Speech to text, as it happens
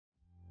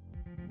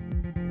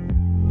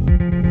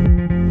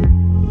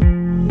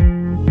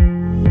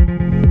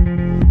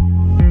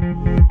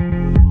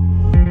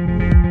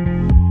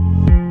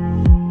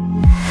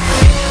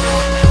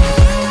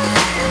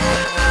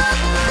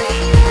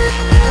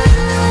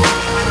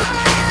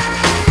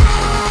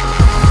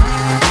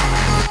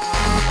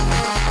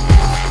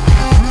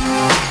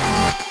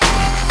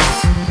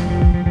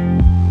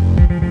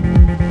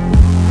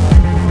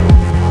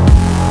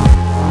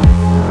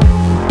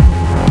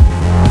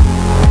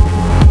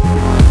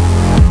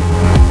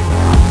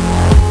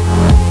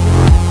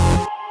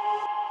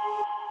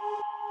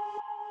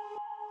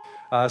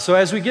So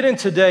as we get in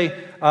today,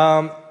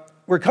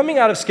 we're coming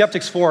out of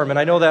Skeptics Forum, and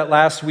I know that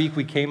last week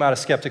we came out of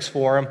Skeptics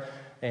Forum,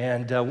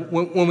 and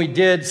when we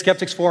did,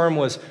 Skeptics Forum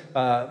was,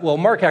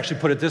 Mark actually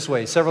put it this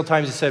way. Several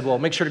times he said, well,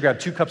 make sure to grab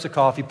 2 cups of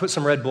coffee, put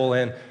some Red Bull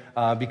in,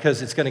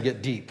 because it's going to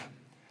get deep.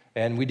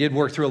 And we did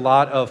work through a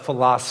lot of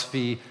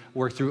philosophy,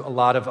 work through a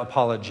lot of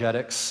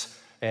apologetics,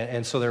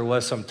 and so there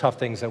was some tough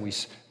things that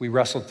we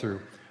wrestled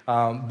through.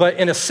 But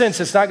in a sense,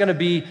 it's not going to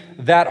be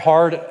that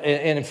hard,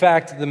 and in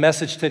fact, the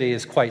message today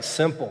is quite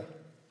simple.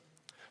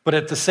 But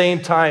at the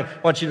same time,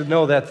 I want you to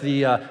know that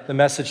the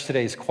message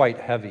today is quite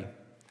heavy.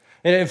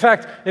 And in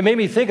fact, it made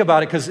me think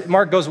about it because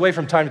Mark goes away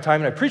from time to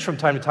time, and I preach from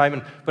time to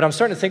time, but I'm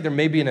starting to think there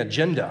may be an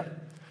agenda.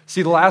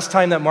 See, the last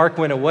time that Mark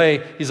went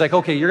away, he's like,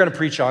 okay, you're going to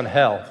preach on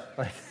hell.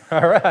 Like,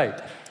 all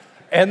right.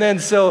 And then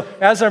so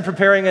as I'm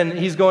preparing, and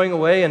he's going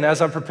away, and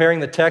as I'm preparing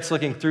the text,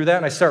 looking through that,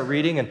 and I start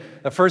reading, and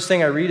the first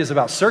thing I read is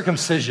about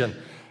circumcision.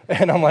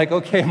 And I'm like,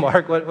 okay,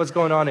 Mark, what's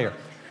going on here?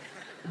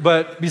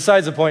 But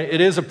besides the point, it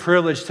is a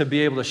privilege to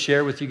be able to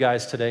share with you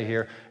guys today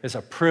here. It's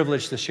a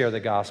privilege to share the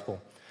gospel.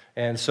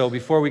 And so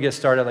before we get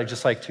started, I'd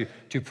just like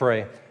to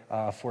pray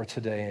for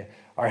today.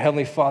 Our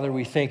Heavenly Father,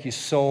 we thank you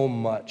so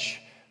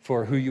much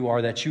for who you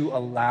are, that you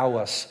allow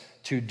us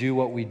to do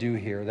what we do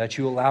here, that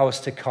you allow us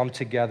to come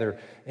together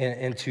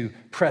and to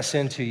press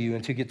into you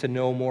and to get to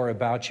know more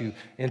about you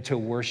and to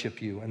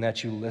worship you, and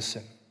that you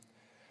listen.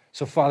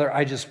 So Father,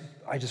 I just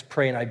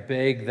pray and I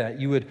beg that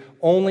you would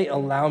only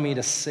allow me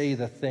to say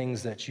the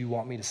things that you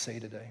want me to say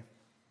today.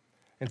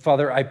 And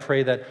Father, I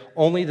pray that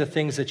only the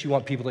things that you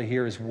want people to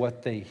hear is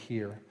what they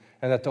hear,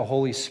 and that the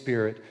Holy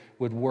Spirit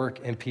would work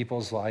in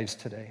people's lives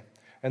today,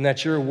 and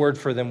that your word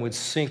for them would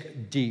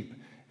sink deep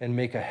and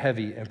make a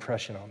heavy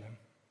impression on them.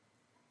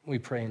 We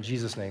pray in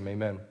Jesus' name,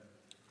 amen.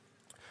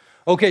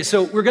 Okay,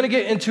 so we're going to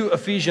get into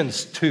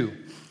Ephesians 2.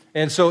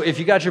 And so if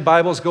you got your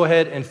Bibles, go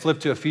ahead and flip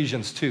to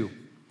Ephesians 2.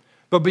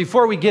 But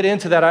before we get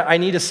into that, I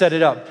need to set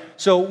it up.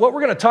 So what we're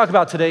going to talk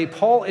about today,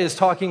 Paul is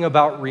talking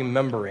about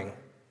remembering.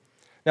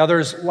 Now,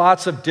 there's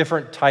lots of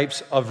different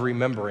types of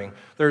remembering.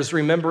 There's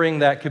remembering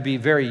that could be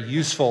very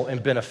useful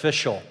and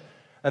beneficial,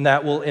 and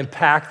that will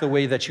impact the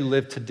way that you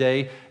live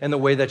today and the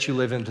way that you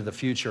live into the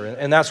future.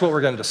 And that's what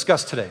we're going to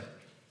discuss today.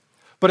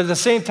 But at the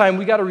same time,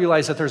 we got to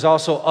realize that there's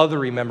also other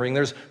remembering.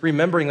 There's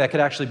remembering that could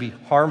actually be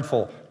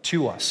harmful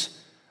to us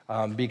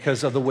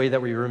because of the way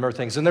that we remember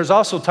things. And there's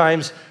also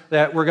times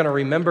that we're going to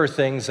remember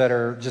things that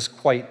are just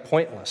quite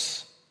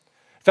pointless.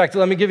 In fact,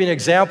 let me give you an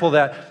example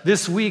that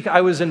this week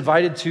I was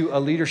invited to a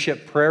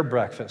leadership prayer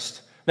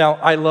breakfast. Now,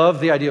 I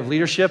love the idea of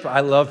leadership. I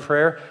love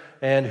prayer.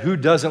 And who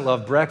doesn't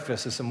love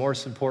breakfast? It's the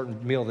most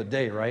important meal of the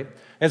day, right?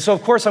 And so,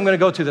 of course, I'm going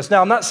to go to this.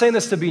 Now, I'm not saying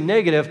this to be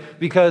negative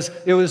because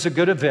it was a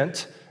good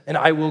event, and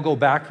I will go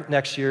back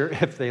next year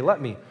if they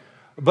let me.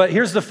 But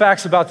here's the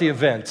facts about the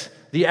event.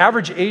 The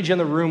average age in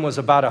the room was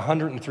about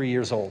 103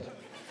 years old.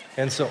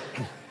 And so,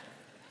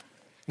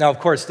 now, of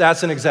course,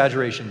 that's an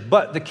exaggeration.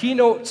 But the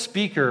keynote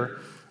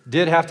speaker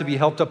did have to be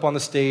helped up on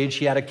the stage.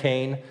 He had a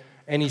cane,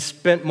 and he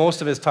spent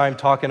most of his time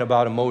talking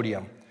about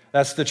Imodium.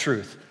 That's the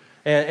truth.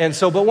 And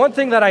so, but one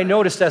thing that I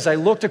noticed as I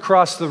looked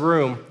across the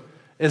room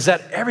is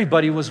that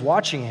everybody was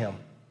watching him.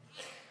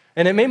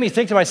 And it made me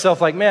think to myself,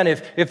 like, man,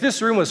 if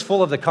this room was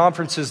full of the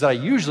conferences that I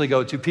usually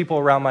go to, people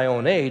around my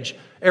own age,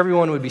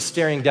 everyone would be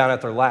staring down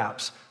at their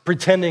laps,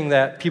 pretending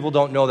that people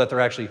don't know that they're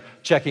actually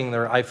checking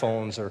their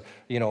iPhones or,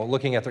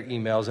 looking at their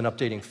emails and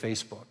updating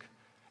Facebook.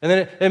 And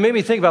then it made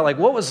me think about, like,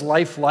 what was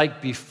life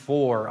like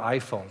before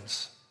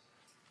iPhones?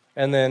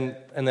 And then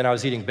I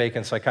was eating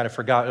bacon, so I kind of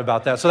forgot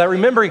about that. So that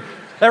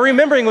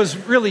remembering was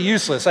really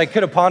useless. I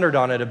could have pondered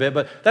on it a bit,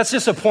 but that's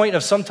just a point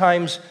of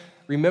sometimes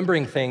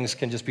remembering things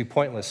can just be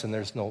pointless, and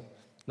there's no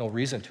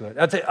reason to it.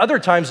 At the other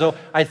times, though,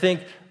 I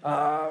think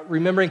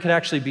remembering can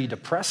actually be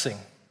depressing.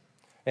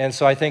 And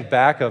so I think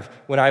back of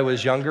when I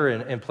was younger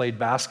and played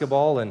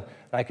basketball, and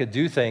I could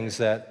do things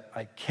that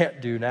I can't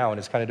do now, and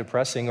it's kind of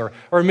depressing.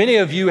 Or many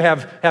of you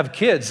have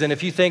kids, and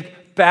if you think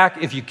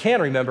back, if you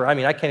can remember,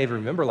 I can't even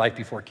remember life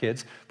before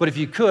kids, but if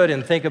you could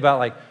and think about,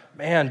 like,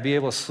 man, be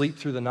able to sleep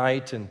through the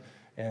night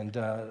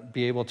and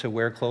be able to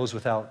wear clothes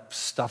without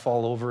stuff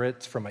all over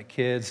it for my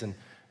kids and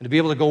to be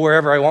able to go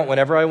wherever I want,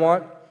 whenever I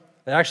want,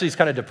 it actually is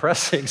kind of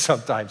depressing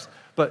sometimes.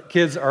 But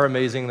kids are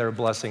amazing, they're a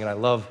blessing, and I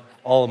love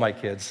all of my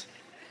kids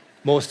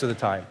most of the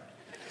time.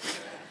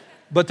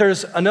 But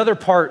there's another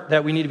part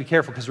that we need to be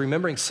careful, because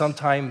remembering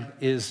sometimes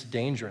is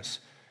dangerous.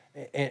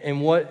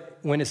 And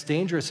when it's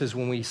dangerous is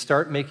when we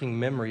start making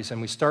memories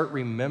and we start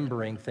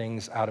remembering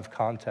things out of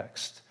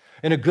context.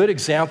 And a good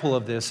example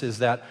of this is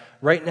that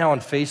right now on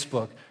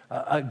Facebook,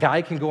 a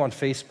guy can go on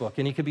Facebook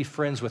and he could be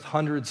friends with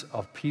hundreds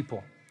of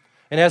people.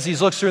 And as he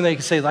looks through, and they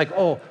can say, like,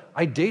 oh,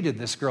 I dated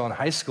this girl in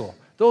high school.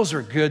 Those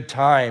are good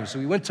times.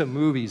 We went to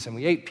movies and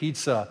we ate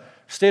pizza,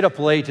 stayed up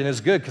late, and it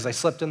was good because I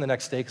slept in the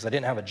next day because I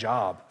didn't have a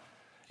job.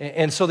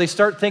 And so they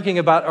start thinking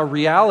about a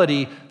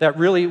reality that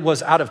really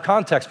was out of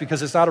context,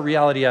 because it's not a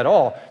reality at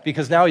all,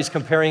 because now he's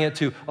comparing it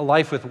to a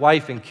life with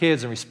wife and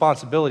kids and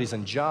responsibilities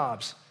and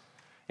jobs.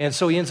 And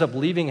so he ends up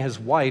leaving his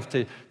wife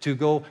to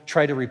go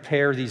try to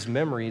repair these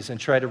memories and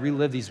try to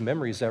relive these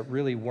memories that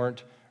really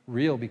weren't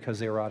real because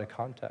they were out of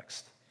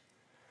context.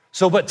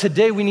 So, but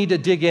today we need to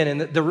dig in,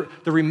 and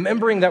the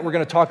remembering that we're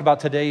going to talk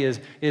about today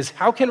is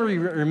how can we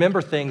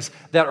remember things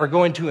that are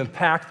going to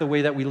impact the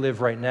way that we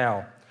live right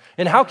now?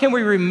 And how can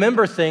we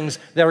remember things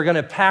that are going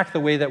to impact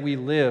the way that we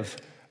live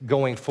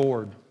going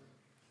forward?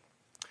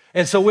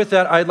 And so with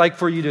that, I'd like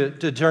for you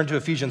to turn to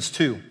Ephesians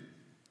 2.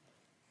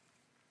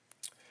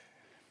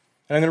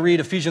 And I'm going to read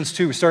Ephesians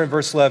 2, starting in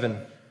verse 11.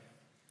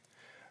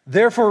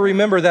 Therefore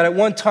remember that at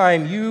one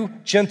time you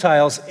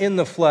Gentiles in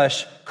the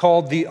flesh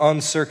called the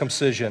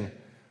uncircumcision,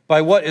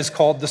 by what is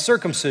called the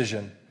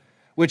circumcision,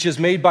 which is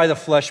made by the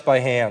flesh by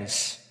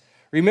hands.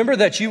 Remember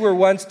that you were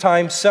once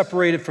time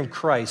separated from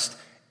Christ,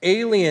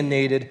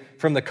 alienated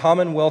from the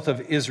commonwealth of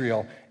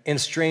Israel,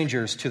 and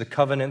strangers to the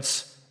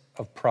covenants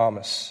of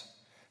promise,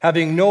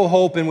 having no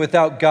hope and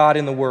without God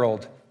in the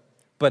world.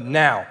 But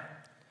now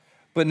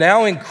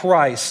in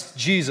Christ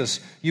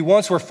Jesus, you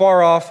once were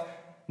far off,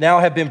 now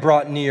have been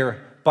brought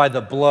near by the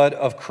blood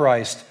of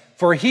Christ.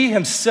 For he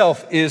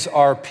himself is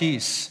our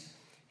peace.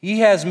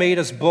 He has made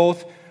us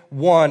both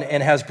one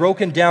and has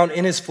broken down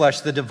in his flesh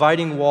the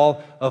dividing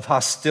wall of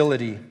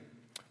hostility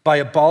by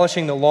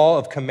abolishing the law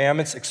of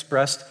commandments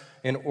expressed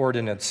in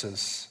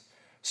ordinances,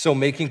 so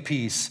making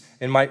peace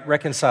and might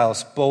reconcile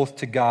us both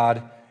to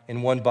God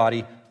in one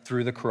body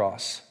through the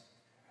cross,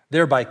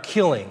 thereby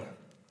killing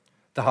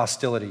the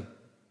hostility.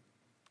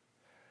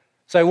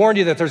 So I warned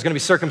you that there's going to be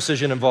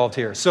circumcision involved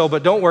here.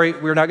 But don't worry,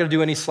 we're not going to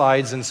do any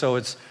slides, and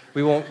so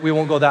we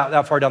won't go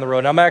that far down the road.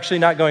 And I'm actually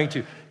not going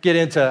to get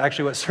into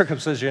actually what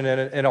circumcision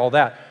and all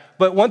that.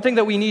 But one thing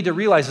that we need to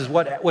realize is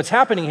what's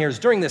happening here is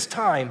during this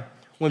time,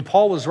 when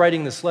Paul was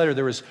writing this letter,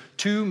 there was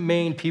two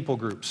main people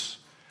groups.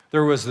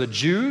 There was the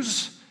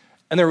Jews,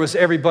 and there was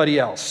everybody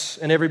else.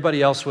 And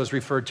everybody else was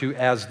referred to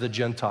as the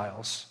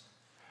Gentiles.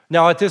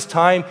 Now, at this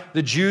time,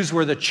 the Jews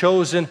were the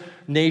chosen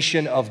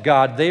nation of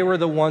God. They were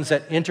the ones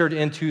that entered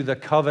into the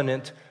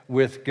covenant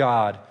with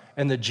God.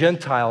 And the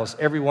Gentiles,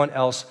 everyone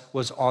else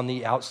was on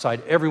the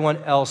outside. Everyone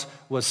else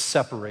was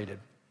separated.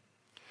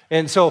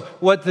 And so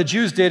what the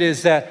Jews did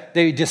is that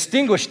they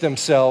distinguished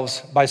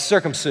themselves by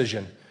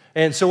circumcision.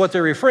 And so what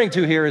they're referring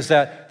to here is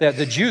that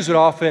the Jews would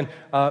often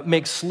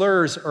make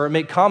slurs or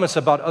make comments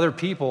about other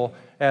people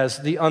as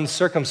the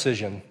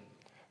uncircumcision.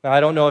 Now, I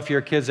don't know if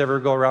your kids ever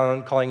go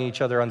around calling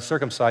each other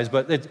uncircumcised,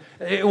 but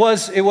it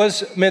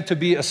was meant to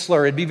be a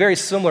slur. It'd be very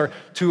similar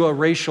to a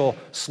racial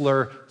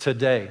slur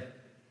today.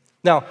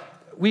 Now,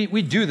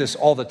 we do this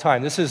all the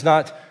time. This is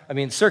not,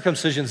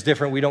 circumcision's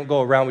different. We don't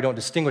go around, we don't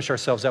distinguish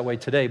ourselves that way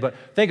today. But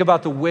think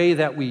about the way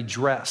that we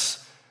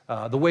dress,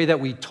 the way that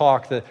we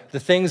talk, the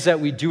things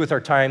that we do with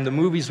our time, the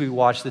movies we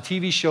watch, the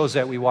TV shows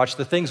that we watch,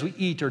 the things we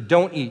eat or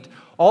don't eat.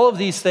 All of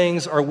these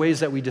things are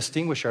ways that we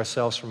distinguish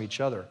ourselves from each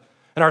other.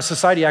 And our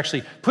society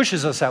actually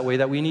pushes us that way,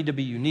 that we need to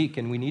be unique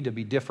and we need to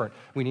be different.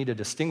 We need to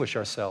distinguish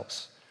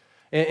ourselves.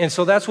 And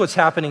so that's what's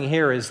happening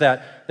here is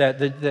that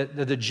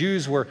the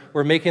Jews were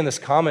making this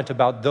comment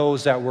about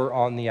those that were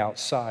on the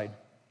outside.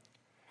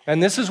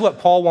 And this is what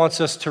Paul wants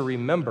us to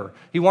remember.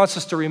 He wants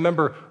us to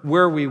remember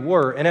where we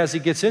were. And as he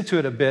gets into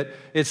it a bit,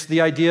 it's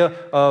the idea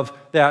of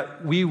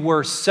that we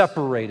were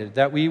separated,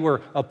 that we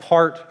were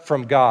apart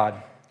from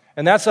God.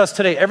 And that's us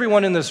today.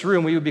 Everyone in this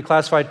room, we would be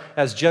classified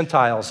as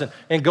Gentiles.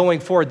 And going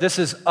forward, this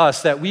is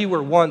us, that we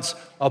were once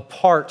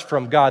apart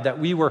from God, that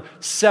we were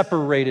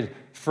separated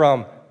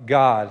from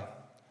God,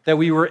 that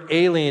we were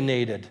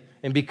alienated.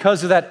 And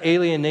because of that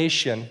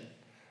alienation,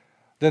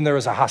 then there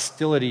was a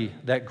hostility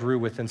that grew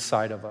within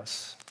inside of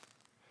us.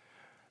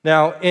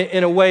 Now,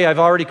 in a way, I've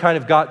already kind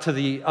of got to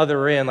the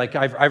other end. Like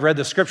I've read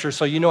the scripture,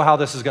 so you know how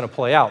this is going to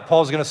play out.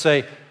 Paul's going to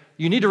say,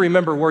 you need to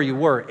remember where you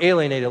were,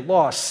 alienated,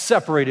 lost,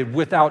 separated,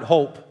 without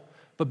hope.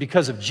 But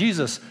because of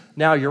Jesus,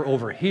 now you're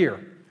over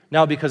here.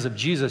 Now because of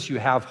Jesus, you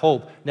have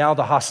hope. Now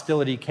the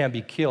hostility can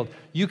be killed.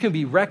 You can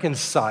be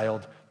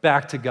reconciled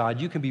back to God.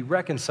 You can be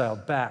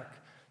reconciled back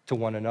to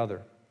one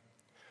another.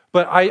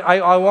 But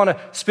I want to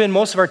spend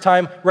most of our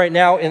time right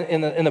now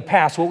in the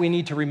past, what we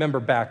need to remember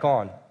back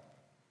on.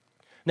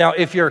 Now,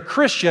 if you're a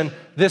Christian,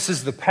 this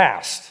is the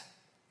past,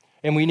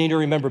 and we need to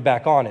remember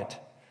back on it.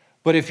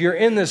 But if you're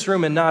in this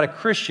room and not a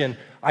Christian,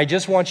 I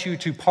just want you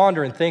to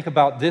ponder and think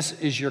about this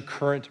is your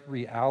current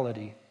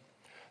reality.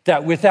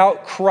 That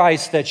without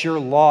Christ, that you're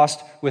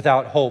lost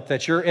without hope,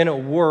 that you're in a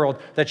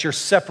world, that you're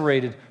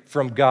separated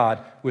from God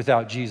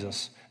without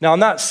Jesus. Now, I'm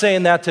not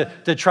saying that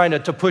to trying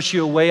to push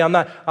you away. I'm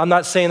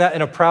not saying that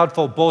in a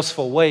proudful,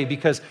 boastful way,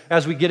 because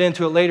as we get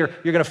into it later,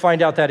 you're going to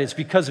find out that it's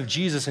because of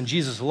Jesus and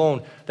Jesus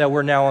alone that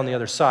we're now on the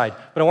other side.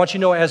 But I want you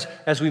to know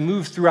as we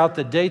move throughout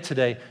the day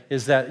today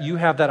is that you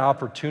have that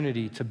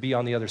opportunity to be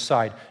on the other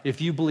side.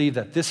 If you believe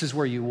that this is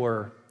where you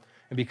were,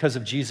 and because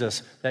of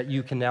Jesus, that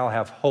you can now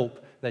have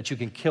hope, that you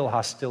can kill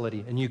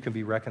hostility, and you can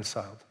be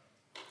reconciled.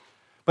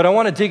 But I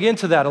want to dig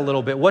into that a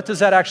little bit. What does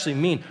that actually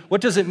mean? What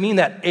does it mean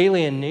that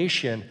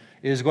alienation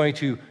is going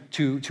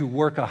to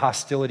work a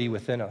hostility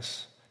within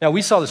us? Now,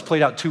 we saw this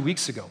played out 2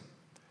 weeks ago.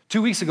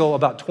 2 weeks ago,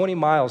 about 20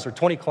 miles or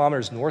 20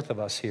 kilometers north of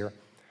us here,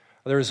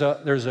 there's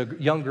a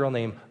young girl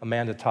named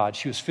Amanda Todd.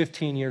 She was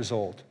 15 years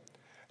old.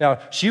 Now,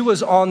 she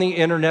was on the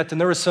internet,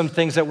 and there were some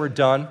things that were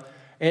done.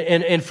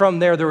 And from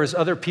there was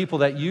other people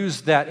that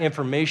used that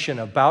information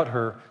about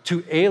her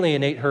to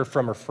alienate her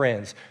from her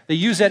friends. They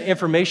used that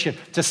information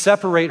to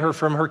separate her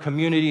from her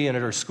community and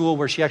at her school,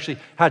 where she actually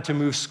had to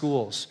move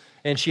schools,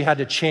 and she had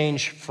to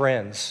change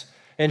friends.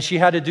 And she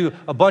had to do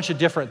a bunch of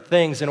different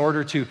things in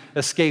order to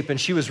escape, and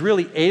she was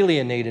really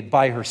alienated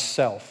by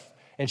herself,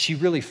 and she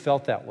really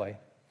felt that way.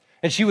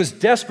 And she was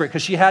desperate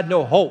because she had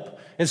no hope,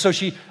 and so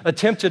she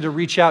attempted to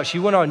reach out. She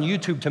went on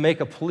YouTube to make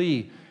a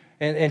plea,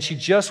 and she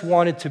just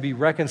wanted to be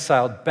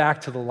reconciled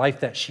back to the life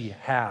that she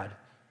had.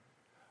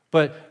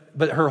 But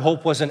her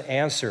hope wasn't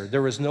answered.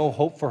 There was no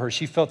hope for her.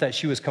 She felt that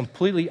she was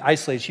completely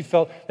isolated. She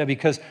felt that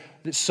because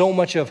so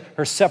much of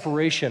her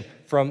separation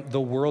from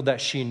the world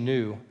that she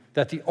knew,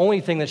 that the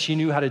only thing that she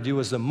knew how to do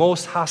was the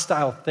most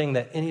hostile thing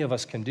that any of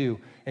us can do,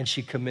 and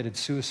she committed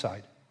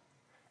suicide.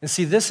 And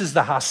see, this is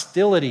the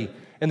hostility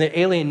and the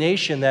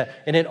alienation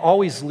and it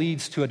always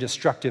leads to a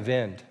destructive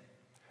end.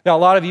 Now, a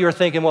lot of you are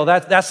thinking, well,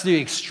 that's the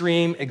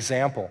extreme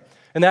example.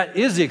 And that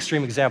is the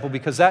extreme example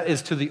because that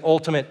is to the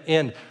ultimate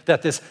end,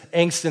 that this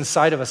angst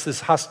inside of us,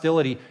 this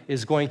hostility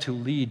is going to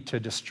lead to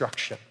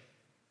destruction.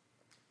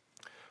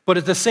 But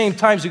at the same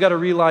time, you got to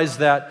realize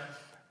that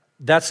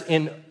that's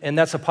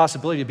a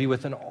possibility to be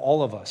within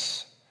all of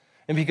us.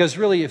 And because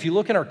really, if you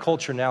look in our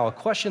culture now, a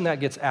question that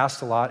gets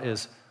asked a lot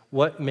is,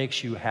 what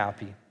makes you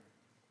happy?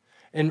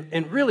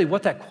 And really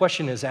what that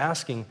question is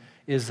asking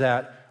is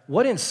that,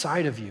 what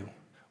inside of you?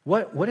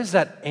 What is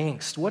that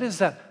angst? What is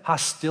that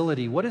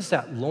hostility? What is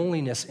that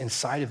loneliness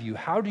inside of you?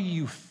 How do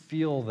you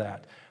feel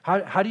that?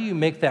 How do you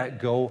make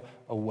that go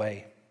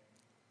away?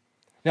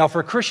 Now,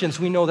 for Christians,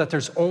 we know that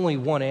there's only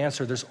one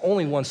answer. There's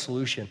only one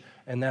solution,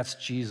 and that's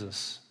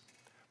Jesus.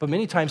 But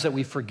many times that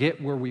we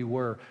forget where we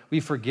were.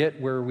 We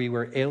forget where we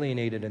were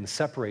alienated and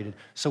separated.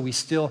 So we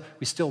still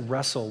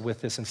wrestle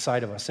with this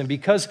inside of us. And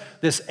because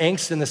this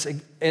angst and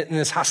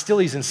this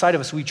hostility is inside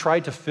of us, we try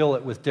to fill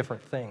it with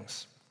different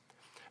things.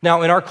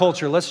 Now, in our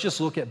culture, let's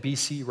just look at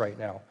BC right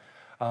now,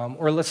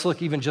 or let's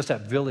look even just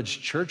at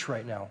Village Church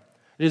right now.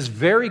 It is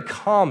very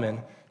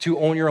common to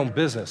own your own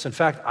business. In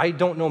fact, I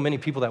don't know many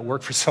people that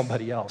work for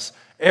somebody else.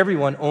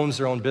 Everyone owns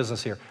their own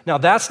business here. Now,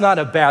 that's not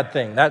a bad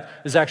thing. That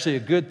is actually a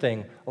good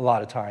thing a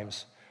lot of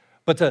times.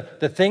 But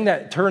the thing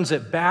that turns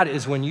it bad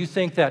is when you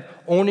think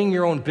that owning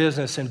your own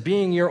business and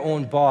being your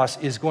own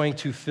boss is going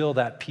to fill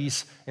that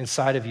peace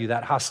inside of you,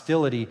 that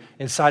hostility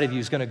inside of you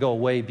is going to go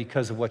away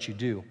because of what you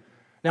do.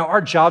 Now,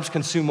 our jobs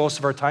consume most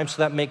of our time,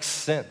 so that makes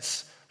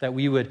sense that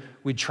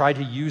we'd try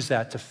to use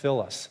that to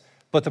fill us.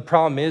 But the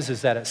problem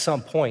is that at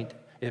some point,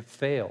 it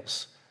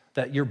fails,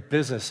 that your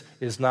business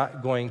is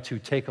not going to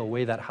take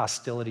away that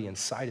hostility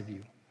inside of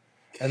you.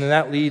 And then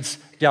that leads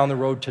down the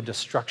road to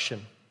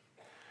destruction.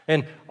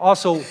 And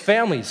also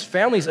families,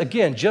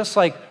 again, just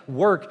like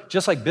work,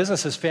 just like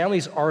businesses,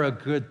 families are a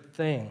good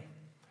thing.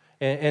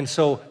 And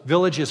so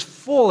Village is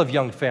full of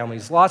young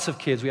families, lots of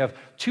kids. We have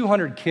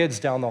 200 kids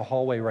down the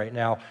hallway right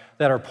now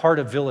that are part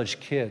of Village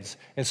Kids.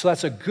 And so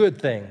that's a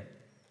good thing.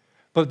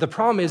 But the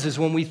problem is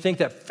when we think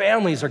that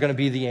families are going to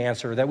be the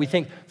answer, that we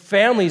think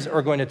families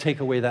are going to take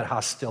away that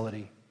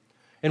hostility.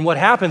 And what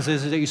happens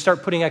is that you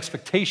start putting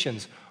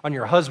expectations on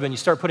your husband, you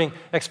start putting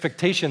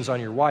expectations on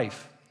your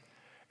wife.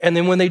 And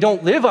then when they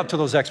don't live up to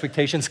those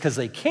expectations because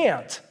they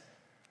can't,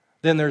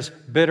 then there's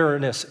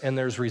bitterness and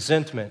there's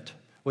resentment,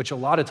 which a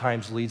lot of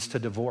times leads to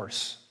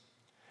divorce.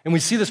 And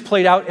we see this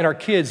played out in our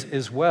kids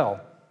as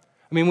well.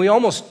 I mean, we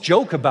almost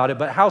joke about it,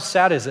 but how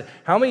sad is it?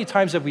 How many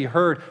times have we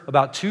heard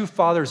about two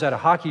fathers at a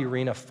hockey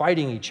arena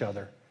fighting each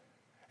other?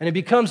 And it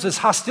becomes this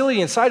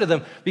hostility inside of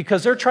them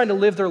because they're trying to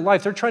live their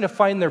life. They're trying to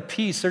find their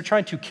peace. They're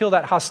trying to kill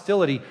that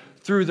hostility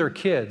through their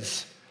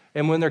kids.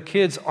 And when their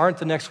kids aren't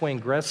the next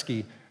Wayne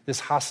Gretzky, this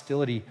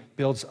hostility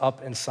builds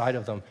up inside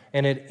of them,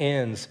 and it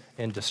ends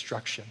in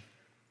destruction.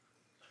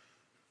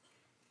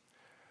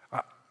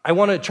 I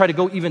want to try to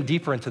go even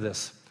deeper into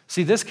this.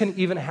 See, this can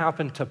even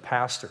happen to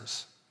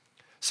pastors.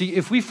 See,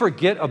 if we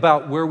forget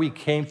about where we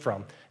came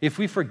from, if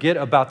we forget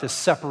about this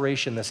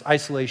separation, this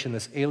isolation,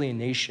 this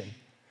alienation,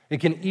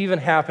 it can even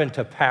happen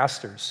to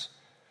pastors.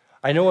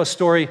 I know a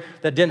story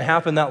that didn't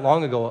happen that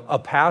long ago. A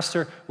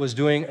pastor was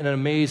doing an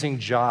amazing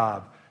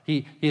job.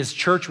 His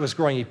church was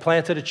growing. He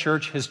planted a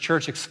church. His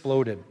church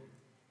exploded.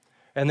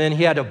 And then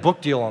he had a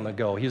book deal on the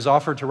go. He was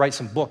offered to write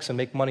some books and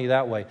make money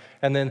that way.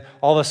 And then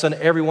all of a sudden,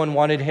 everyone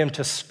wanted him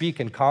to speak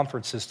in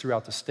conferences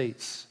throughout the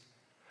states.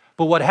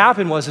 But what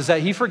happened was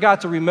that he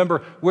forgot to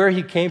remember where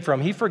he came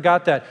from. He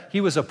forgot that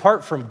he was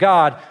apart from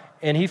God,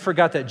 and he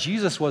forgot that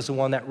Jesus was the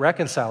one that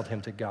reconciled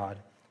him to God.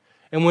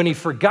 And when he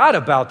forgot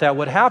about that,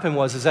 what happened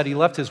was that he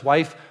left his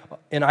wife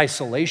in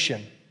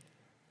isolation.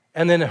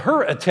 And then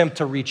her attempt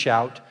to reach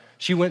out,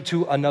 she went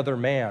to another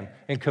man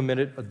and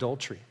committed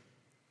adultery.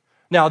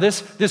 Now,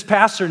 this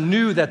pastor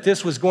knew that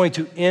this was going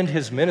to end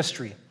his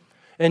ministry.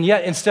 And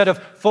yet, instead of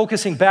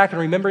focusing back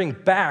and remembering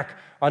back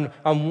on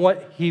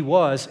what he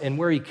was and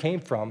where he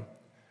came from,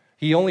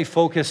 He only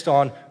focused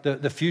on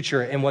the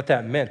future and what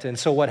that meant. And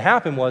so what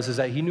happened is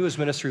that he knew his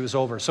ministry was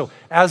over. So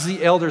as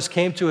the elders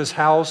came to his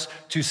house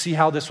to see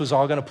how this was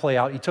all going to play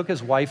out, he took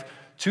his wife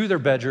to their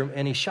bedroom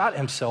and he shot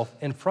himself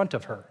in front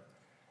of her.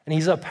 And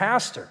he's a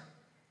pastor.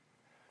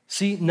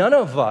 See, none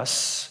of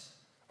us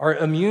are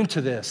immune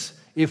to this.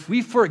 If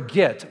we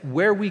forget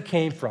where we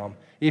came from,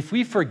 if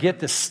we forget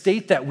the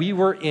state that we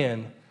were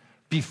in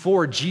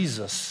before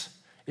Jesus,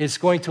 it's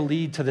going to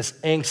lead to this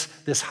angst,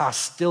 this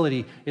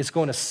hostility. It's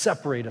going to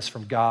separate us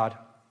from God.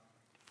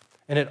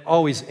 And it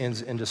always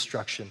ends in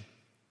destruction.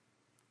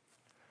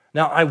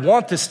 Now, I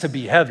want this to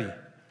be heavy.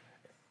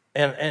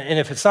 And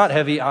if it's not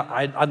heavy,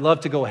 I'd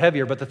love to go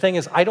heavier. But the thing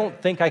is, I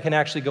don't think I can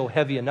actually go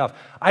heavy enough.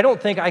 I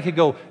don't think I could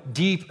go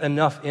deep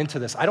enough into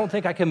this. I don't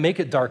think I can make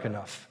it dark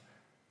enough.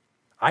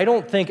 I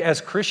don't think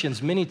as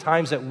Christians, many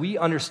times that we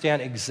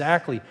understand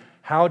exactly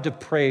how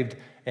depraved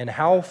and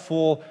how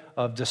full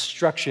of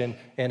destruction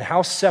and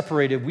how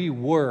separated we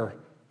were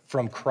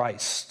from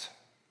Christ.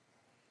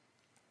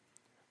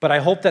 But I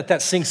hope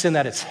that sinks in,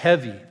 that it's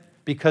heavy,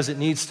 because it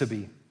needs to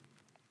be.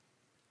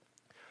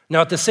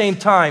 Now, at the same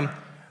time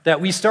that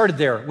we started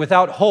there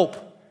without hope,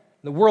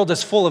 the world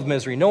is full of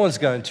misery. No one's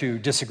going to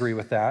disagree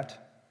with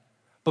that.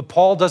 But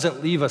Paul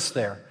doesn't leave us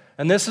there.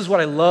 And this is what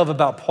I love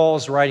about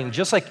Paul's writing.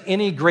 Just like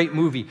any great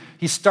movie,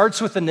 he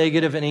starts with the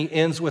negative and he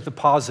ends with the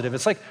positive.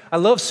 It's like, I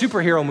love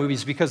superhero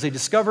movies because they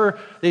discover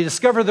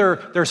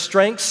their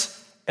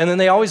strengths, and then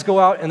they always go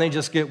out and they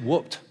just get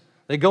whooped.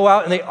 They go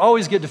out and they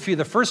always get defeated.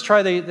 The first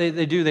try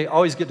they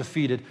always get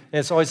defeated, and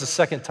it's always the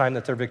second time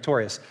that they're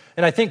victorious.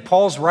 And I think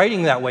Paul's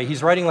writing that way.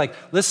 He's writing like,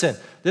 listen,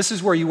 this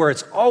is where you were.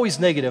 It's always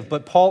negative,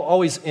 but Paul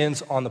always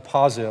ends on the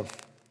positive.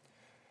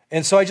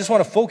 And so I just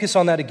want to focus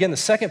on that again. The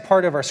second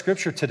part of our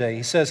scripture today,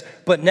 he says,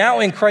 but now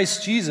in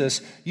Christ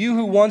Jesus, you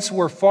who once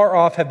were far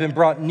off have been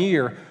brought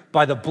near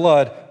by the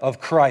blood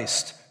of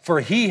Christ, for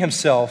he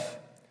himself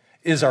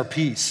is our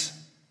peace.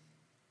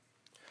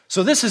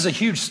 So this is a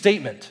huge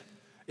statement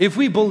if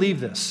we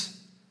believe this.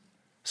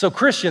 So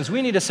Christians,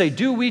 we need to say,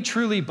 do we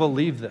truly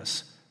believe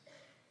this?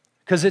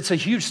 Because it's a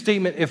huge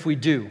statement if we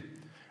do.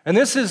 And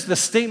this is the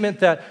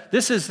statement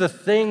this is the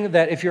thing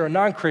that if you're a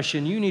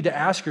non-Christian, you need to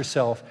ask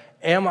yourself,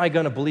 am I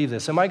going to believe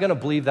this? Am I going to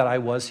believe that I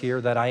was here,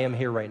 that I am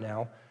here right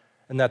now,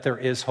 and that there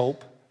is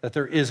hope, that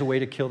there is a way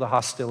to kill the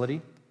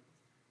hostility?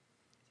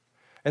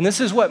 And this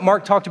is what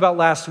Mark talked about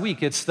last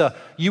week. It's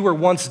you were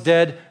once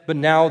dead, but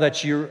now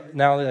that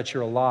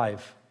you're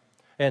alive.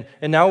 And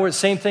now we're the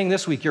same thing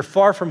this week. You're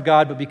far from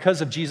God, but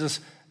because of Jesus,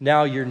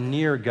 now you're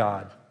near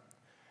God.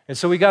 And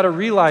so we got to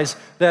realize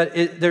that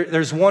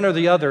there's one or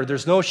the other.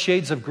 There's no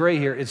shades of gray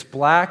here. It's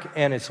black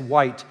and it's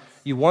white.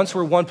 You once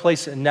were one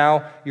place and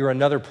now you're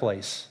another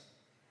place.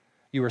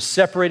 You were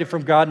separated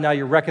from God, now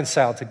you're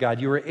reconciled to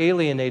God. You were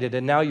alienated,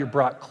 and now you're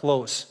brought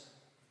close.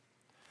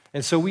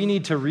 And so we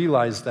need to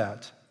realize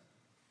that.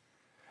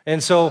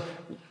 And so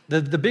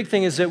the big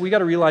thing is that we got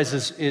to realize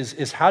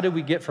is how did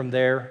we get from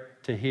there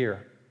to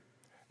here?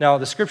 Now,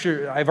 the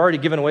scripture, I've already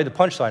given away the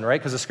punchline, right?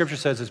 Because the scripture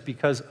says it's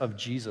because of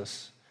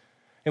Jesus.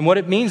 And what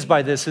it means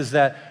by this is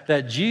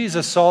that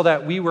Jesus saw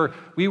that we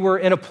were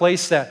in a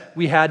place that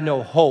we had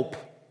no hope.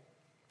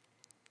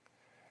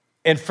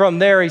 And from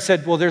there, he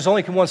said, well, there's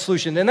only one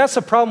solution. And that's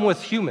the problem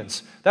with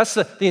humans. That's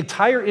the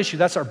entire issue.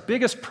 That's our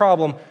biggest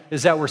problem,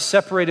 is that we're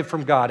separated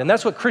from God. And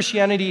that's what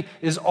Christianity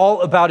is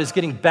all about, is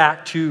getting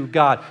back to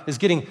God, is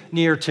getting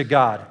near to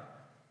God.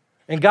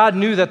 And God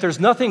knew that there's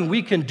nothing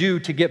we can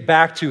do to get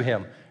back to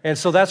him. And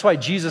so that's why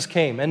Jesus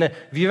came. And if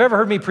you've ever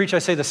heard me preach, I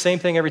say the same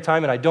thing every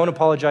time, and I don't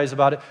apologize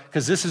about it,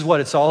 because this is what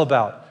it's all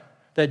about.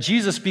 That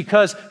Jesus,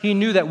 because he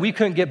knew that we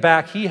couldn't get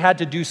back, he had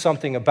to do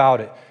something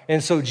about it.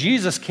 And so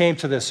Jesus came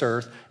to this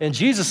earth, and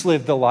Jesus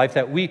lived the life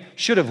that we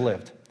should have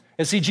lived.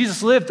 And see,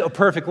 Jesus lived a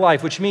perfect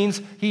life, which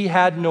means he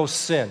had no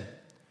sin.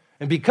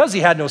 And because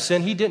he had no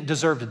sin, he didn't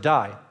deserve to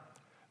die,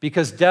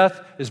 because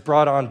death is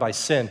brought on by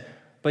sin.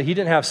 But he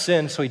didn't have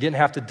sin, so he didn't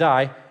have to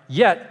die,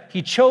 yet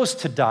he chose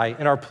to die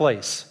in our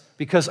place,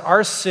 because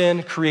our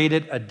sin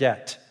created a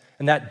debt,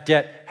 and that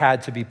debt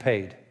had to be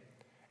paid.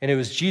 And it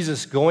was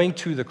Jesus going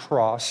to the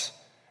cross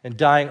and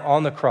dying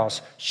on the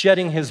cross,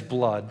 shedding his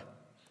blood,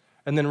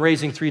 and then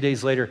raising 3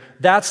 days later.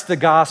 That's the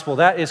gospel.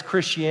 That is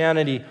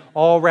Christianity,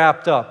 all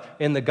wrapped up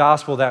in the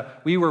gospel,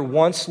 that we were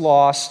once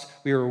lost,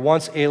 we were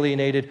once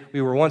alienated,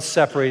 we were once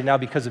separated. Now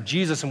because of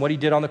Jesus and what he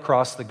did on the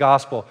cross, the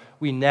gospel,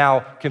 we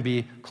now can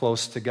be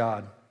close to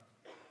God.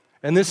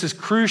 And this is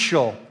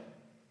crucial.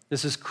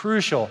 This is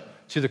crucial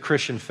to the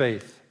Christian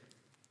faith.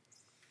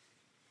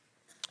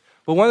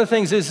 But one of the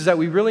things is that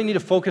we really need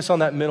to focus on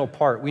that middle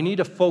part. We need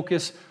to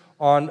focus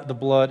on the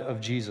blood of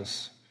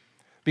Jesus.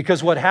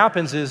 Because what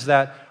happens is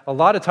that a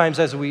lot of times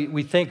as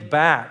we think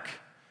back,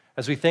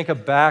 as we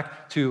think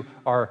back to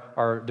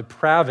our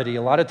depravity,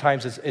 a lot of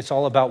times it's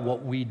all about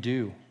what we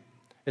do.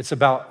 It's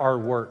about our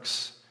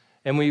works.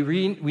 And we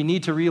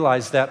need to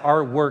realize that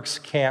our works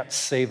can't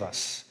save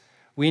us.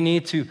 We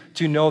need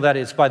to know that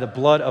it's by the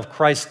blood of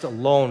Christ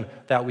alone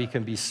that we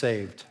can be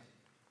saved.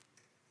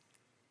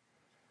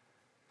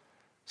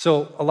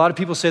 So a lot of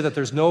people say that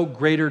there's no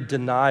greater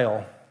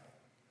denial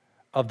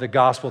of the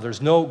gospel.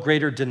 There's no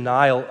greater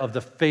denial of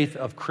the faith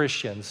of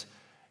Christians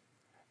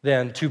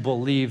than to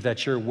believe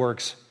that your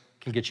works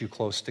can get you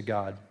close to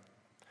God.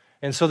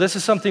 And so this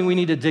is something we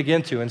need to dig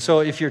into. And so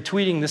if you're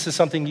tweeting, this is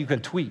something you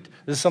can tweet.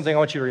 This is something I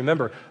want you to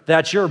remember,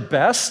 that your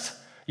best,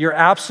 your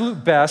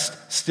absolute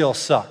best still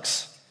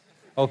sucks.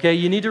 Okay?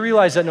 You need to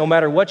realize that no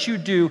matter what you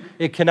do,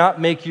 it cannot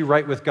make you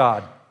right with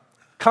God.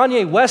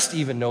 Kanye West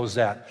even knows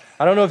that.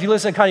 I don't know if you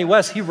listen to Kanye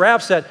West, he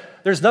raps that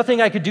there's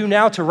nothing I could do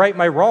now to right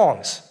my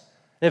wrongs.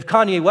 And if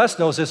Kanye West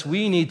knows this,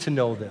 we need to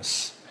know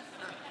this.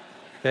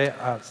 Okay?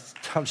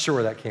 I'm sure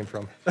where that came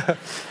from.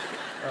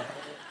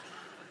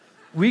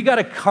 We got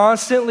to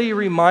constantly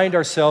remind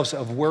ourselves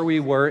of where we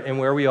were and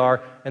where we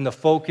are, and the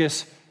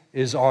focus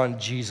is on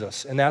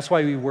Jesus. And that's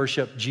why we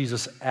worship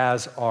Jesus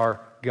as our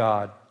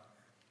God.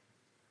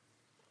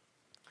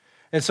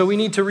 And so we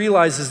need to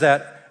realize is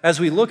that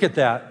as we look at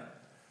that,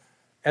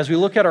 as we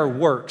look at our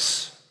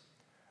works,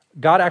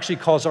 God actually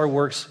calls our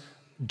works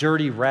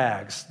dirty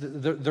rags.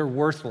 They're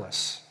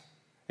worthless.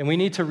 And we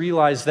need to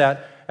realize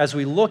that as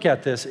we look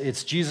at this,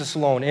 it's Jesus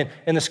alone.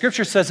 And the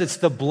scripture says it's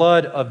the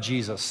blood of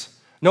Jesus.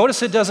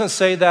 Notice it doesn't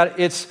say that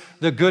it's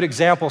the good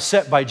example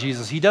set by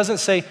Jesus. He doesn't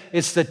say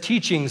it's the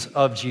teachings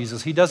of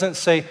Jesus. He doesn't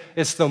say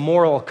it's the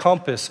moral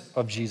compass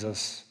of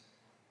Jesus.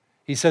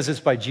 He says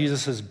it's by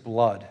Jesus'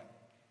 blood.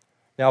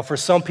 Now, for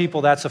some people,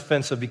 that's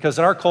offensive because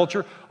in our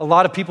culture, a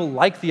lot of people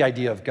like the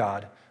idea of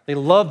God. They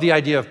love the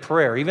idea of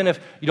prayer. Even if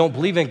you don't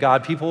believe in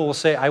God, people will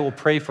say, I will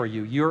pray for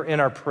you. You're in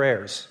our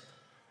prayers,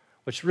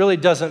 which really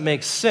doesn't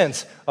make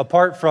sense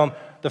apart from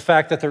the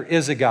fact that there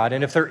is a God.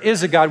 And if there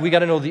is a God, we got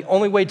to know the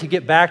only way to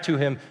get back to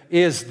him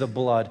is the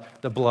blood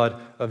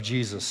of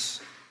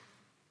Jesus.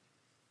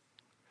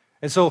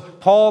 And so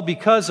Paul,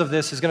 because of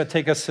this, is going to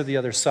take us to the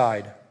other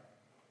side.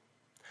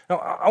 Now,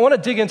 I want to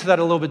dig into that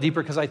a little bit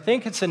deeper because I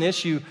think it's an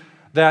issue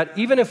that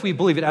even if we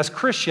believe it, as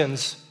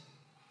Christians,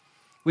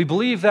 we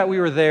believe that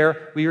we were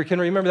there, we can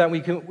remember that,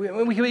 we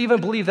can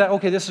even believe that,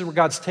 okay, this is where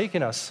God's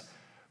taken us.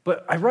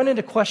 But I run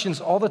into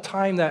questions all the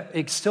time that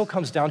it still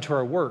comes down to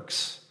our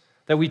works,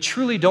 that we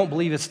truly don't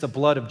believe it's the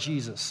blood of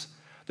Jesus.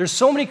 There's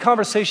so many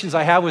conversations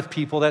I have with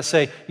people that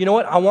say, you know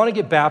what, I want to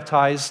get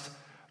baptized,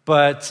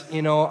 but,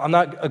 I'm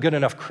not a good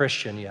enough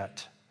Christian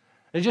yet.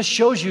 It just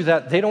shows you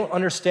that they don't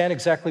understand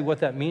exactly what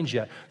that means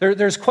yet.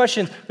 There's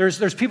questions,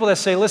 there's people that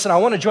say, listen, I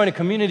want to join a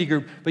community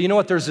group, but you know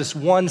what, there's this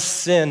one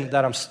sin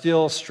that I'm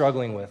still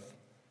struggling with.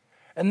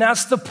 And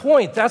that's the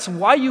point. That's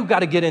why you got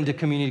to get into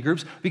community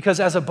groups,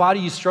 because as a body,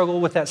 you struggle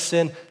with that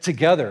sin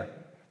together.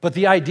 But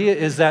the idea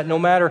is that no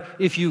matter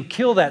if you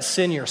kill that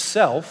sin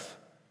yourself,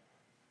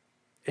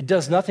 it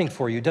does nothing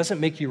for you. It doesn't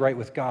make you right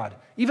with God.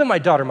 Even my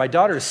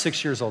daughter is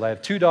 6 years old. I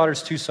have 2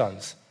 daughters, 2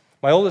 sons.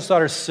 My oldest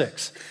daughter is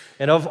 6.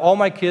 And of all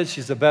my kids,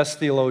 she's the best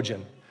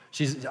theologian.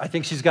 I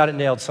think she's got it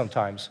nailed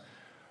sometimes.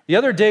 The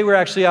other day, we were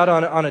actually out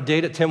on a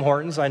date at Tim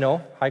Hortons. I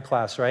know, high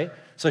class, right?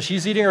 So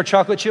she's eating her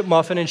chocolate chip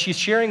muffin, and she's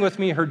sharing with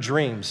me her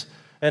dreams.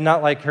 And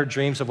not like her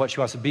dreams of what she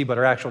wants to be, but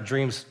her actual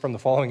dreams from the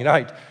following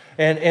night.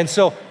 And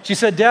so she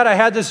said, Dad, I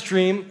had this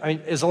dream. I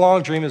mean, it's a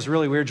long dream. It's a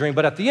really weird dream.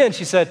 But at the end,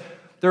 she said,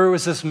 there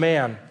was this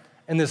man.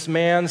 And this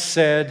man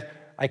said,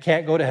 I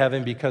can't go to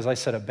heaven because I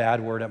said a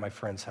bad word at my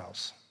friend's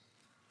house.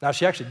 Now,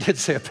 she actually did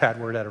say a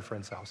bad word at her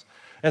friend's house.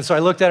 And so I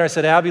looked at her and I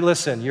said, Abby,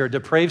 listen, you're a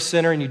depraved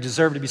sinner and you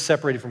deserve to be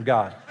separated from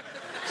God.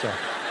 So,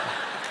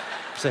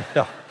 I said,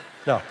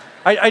 no.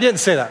 I didn't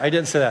say that. I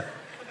didn't say that.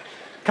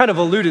 Kind of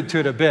alluded to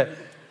it a bit.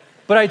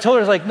 But I told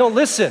her, like, no,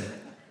 listen,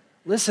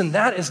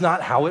 that is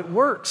not how it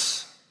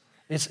works.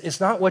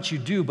 It's not what you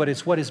do, but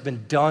it's what has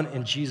been done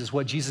in Jesus,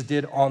 what Jesus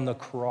did on the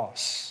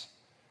cross.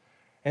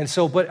 And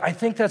so, but I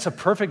think that's a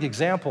perfect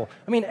example.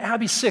 I mean,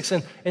 Abby's 6,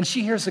 and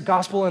she hears the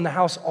gospel in the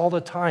house all the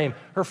time.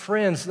 Her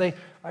friends,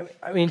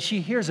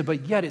 she hears it,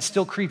 but yet it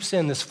still creeps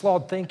in, this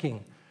flawed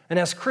thinking. And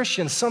as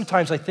Christians,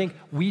 sometimes I think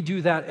we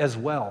do that as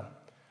well.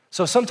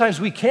 So sometimes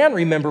we can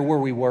remember where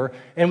we were,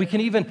 and we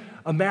can even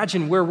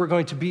imagine where we're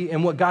going to be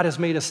and what God has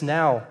made us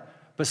now.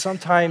 But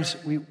sometimes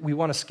we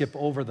want to skip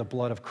over the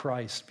blood of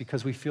Christ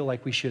because we feel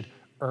like we should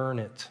earn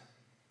it.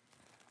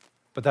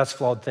 But that's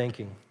flawed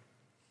thinking.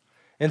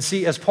 And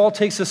see, as Paul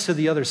takes us to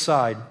the other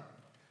side,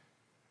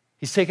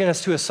 he's taking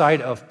us to a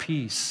side of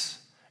peace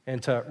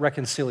and to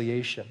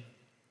reconciliation.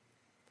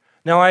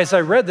 Now, as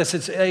I read this,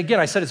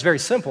 I said it's very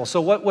simple.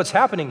 So what's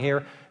happening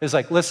here is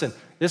like, listen,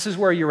 this is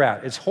where you're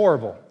at. It's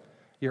horrible.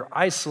 You're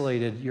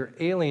isolated. You're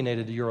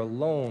alienated. You're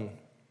alone.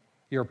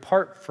 You're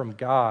apart from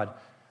God.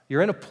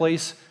 You're in a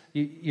place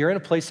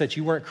that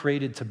you weren't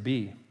created to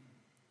be.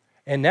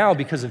 And now,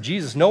 because of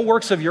Jesus, no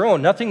works of your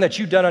own, nothing that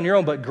you've done on your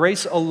own, but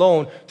grace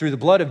alone through the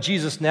blood of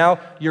Jesus, now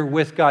you're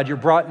with God. You're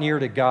brought near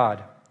to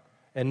God.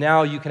 And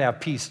now you can have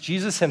peace.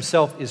 Jesus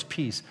himself is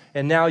peace.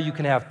 And now you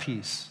can have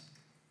peace.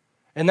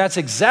 And that's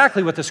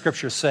exactly what the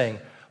scripture is saying.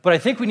 But I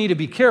think we need to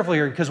be careful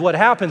here because what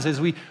happens is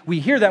we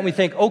hear that and we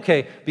think,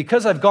 okay,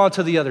 because I've gone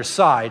to the other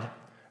side,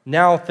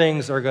 now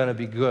things are going to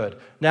be good.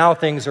 Now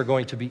things are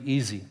going to be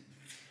easy.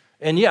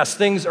 And yes,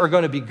 things are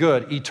going to be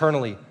good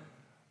eternally.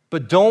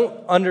 But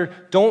don't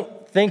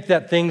think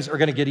that things are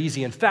going to get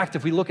easy. In fact,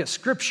 if we look at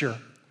Scripture,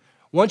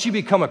 Once you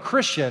become a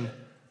Christian,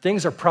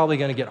 things are probably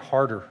going to get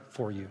harder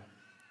for you.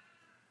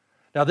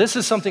 Now, this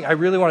is something I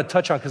really want to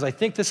touch on because I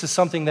think this is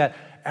something that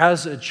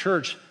as a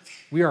church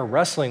we are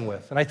wrestling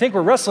with. And I think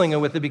we're wrestling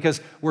with it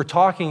because we're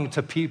talking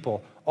to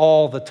people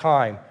all the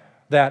time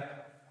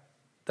that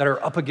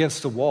are up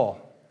against the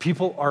wall.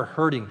 People are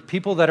hurting.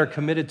 People that are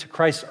committed to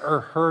Christ are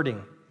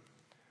hurting.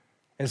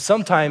 And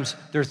sometimes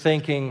they're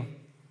thinking,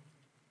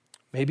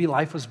 maybe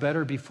life was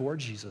better before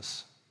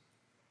Jesus.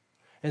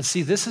 And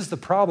see, this is the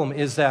problem,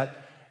 is that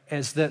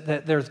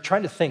they're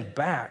trying to think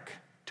back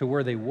to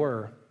where they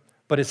were,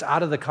 but it's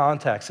out of the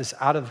context. It's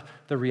out of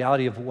the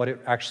reality of what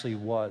it actually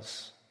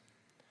was.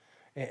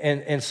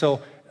 And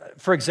so,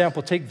 for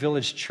example, take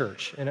Village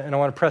Church, and I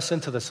want to press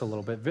into this a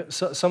little bit.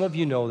 Some of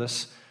you know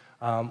this.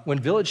 When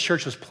Village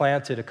Church was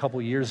planted a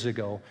couple years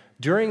ago,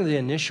 during the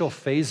initial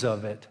phase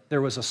of it,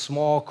 there was a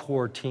small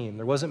core team.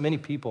 There wasn't many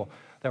people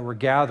that were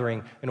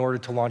gathering in order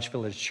to launch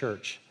Village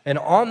Church. And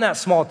on that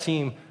small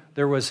team,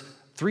 there was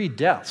 3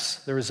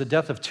 deaths. There was a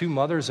death of 2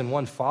 mothers and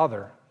 1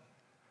 father.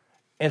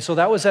 And so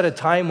that was at a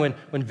time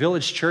when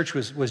Village Church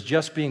was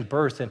just being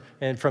birthed,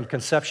 and from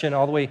conception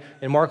all the way,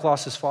 and Mark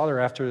lost his father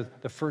after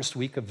the first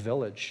week of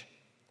Village.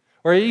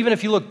 Or even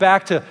if you look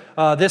back to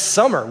this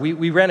summer,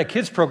 we ran a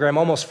kids program.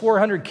 Almost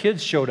 400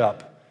 kids showed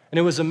up, and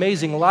it was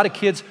amazing. A lot of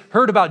kids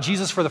heard about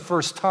Jesus for the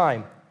first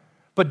time.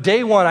 But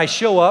day one, I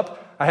show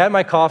up, I had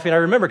my coffee, and I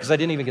remember because I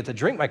didn't even get to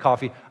drink my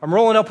coffee. I'm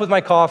rolling up with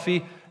my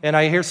coffee, and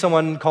I hear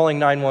someone calling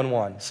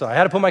 911. So I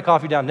had to put my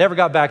coffee down, never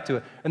got back to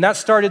it. And that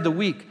started the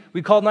week.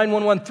 We called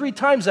 911 3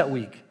 times that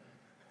week.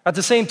 At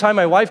the same time,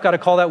 my wife got a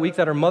call that week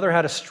that her mother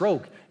had a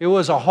stroke. It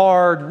was a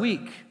hard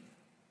week.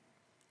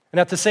 And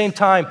at the same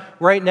time,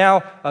 right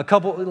now, a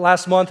couple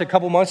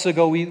months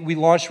ago, we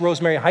launched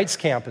Rosemary Heights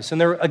campus.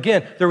 And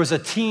there was a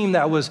team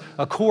that was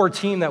a core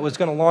team that was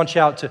going to launch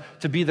out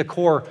to be the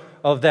core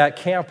of that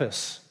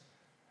campus.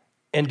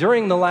 And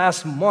during the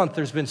last month,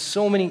 there's been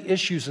so many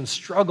issues and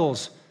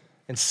struggles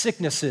and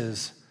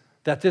sicknesses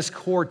that this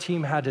core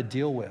team had to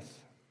deal with.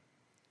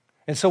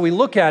 And so we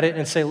look at it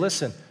and say,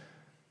 listen,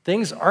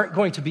 things aren't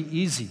going to be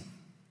easy.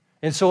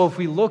 And so if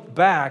we look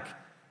back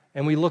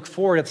and we look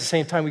forward at the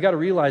same time, we got to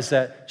realize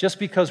that just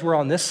because we're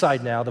on this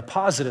side now, the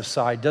positive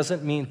side,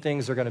 doesn't mean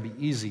things are going to be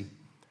easy.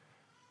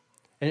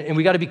 And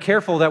we got to be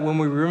careful that when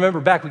we remember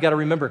back, we got to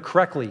remember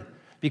correctly,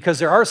 because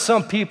there are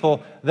some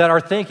people that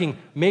are thinking,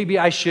 maybe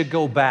I should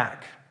go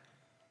back.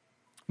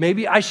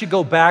 Maybe I should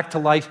go back to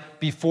life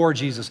before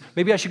Jesus.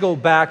 Maybe I should go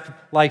back to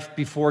life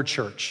before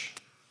church.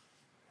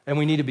 And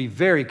we need to be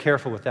very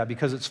careful with that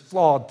because it's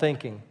flawed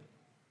thinking.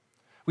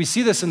 We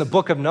see this in the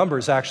book of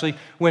Numbers, actually,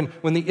 when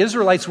the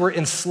Israelites were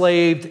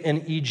enslaved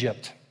in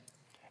Egypt.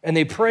 And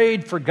they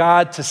prayed for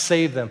God to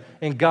save them.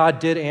 And God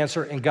did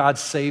answer, and God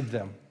saved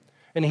them.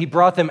 And he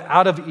brought them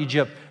out of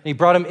Egypt, and he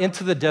brought them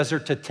into the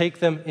desert to take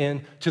them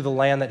into the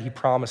land that he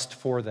promised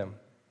for them.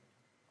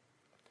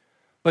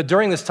 But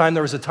during this time,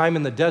 there was a time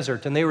in the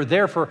desert, and they were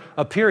there for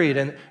a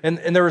period,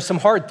 and there were some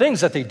hard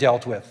things that they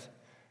dealt with.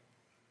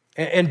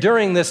 And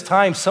during this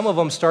time, some of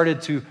them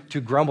started to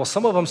grumble.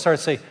 Some of them started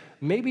to say,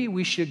 maybe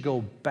we should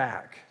go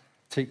back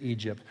to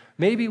Egypt.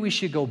 Maybe we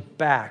should go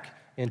back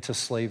into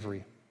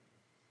slavery.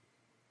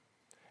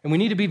 And we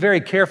need to be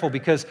very careful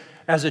because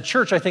as a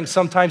church, I think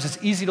sometimes it's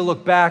easy to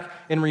look back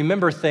and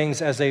remember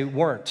things as they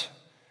weren't.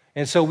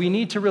 And so we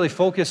need to really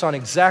focus on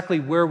exactly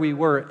where we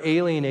were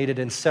alienated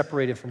and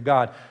separated from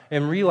God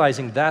and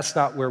realizing that's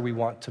not where we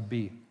want to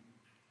be.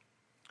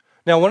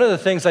 Now, one of the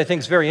things I think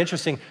is very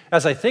interesting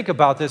as I think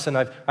about this, and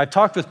I've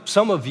talked with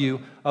some of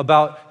you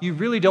about you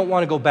really don't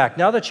want to go back.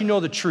 Now that you know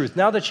the truth,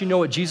 now that you know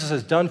what Jesus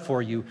has done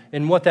for you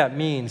and what that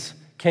means,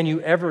 can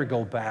you ever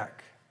go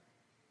back?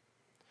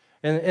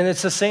 And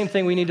it's the same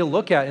thing we need to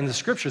look at in the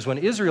scriptures. When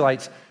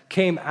Israelites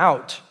came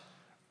out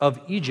of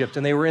Egypt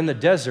and they were in the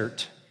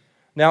desert,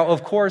 now,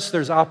 of course,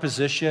 there's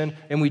opposition,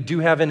 and we do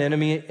have an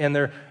enemy,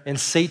 and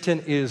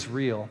Satan is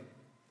real.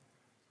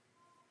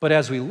 But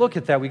as we look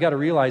at that, we got to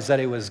realize that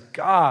it was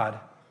God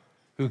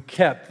who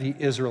kept the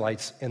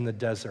Israelites in the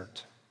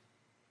desert.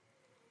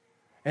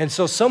 And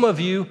so some of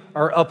you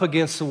are up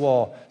against the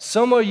wall.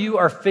 Some of you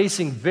are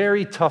facing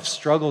very tough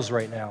struggles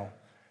right now.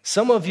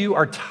 Some of you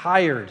are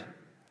tired.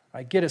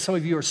 I get it. Some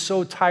of you are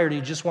so tired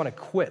you just want to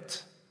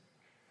quit.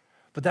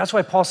 But that's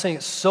why Paul's saying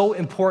it's so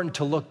important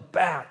to look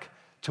back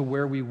to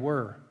where we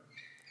were.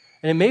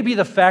 And it may be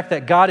the fact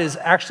that God is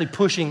actually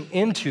pushing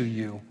into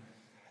you,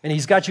 and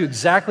he's got you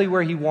exactly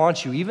where he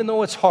wants you. Even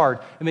though it's hard,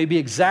 it may be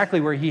exactly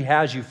where he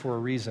has you for a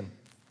reason.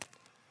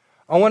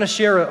 I want to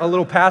share a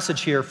little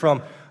passage here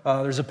from,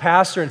 there's a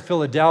pastor in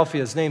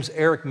Philadelphia. His name's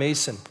Eric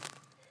Mason.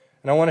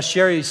 And I want to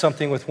share you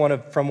something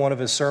from one of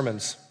his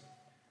sermons.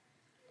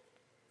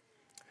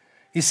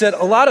 He said,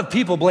 a lot of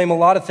people blame a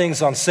lot of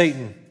things on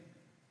Satan.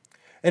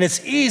 And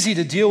it's easy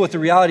to deal with the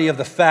reality of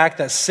the fact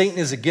that Satan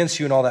is against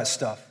you and all that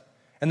stuff,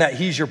 and that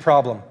he's your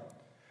problem.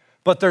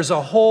 But there's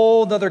a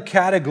whole other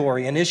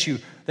category, an issue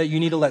that you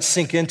need to let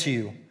sink into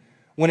you,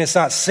 when it's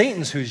not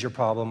Satan's who's your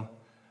problem,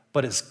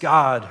 but it's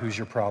God who's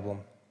your problem.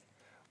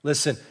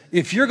 Listen,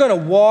 if you're going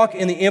to walk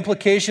in the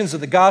implications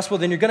of the gospel,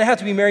 then you're going to have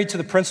to be married to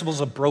the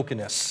principles of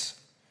brokenness.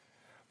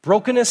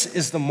 Brokenness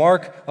is the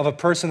mark of a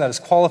person that is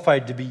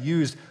qualified to be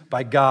used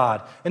by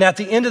God. And at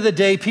the end of the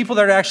day, people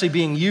that are actually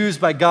being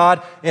used by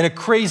God in a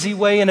crazy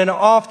way and in an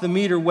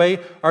off-the-meter way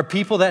are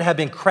people that have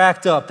been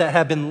cracked up, that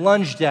have been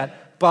lunged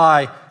at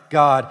by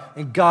God,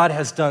 and God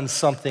has done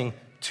something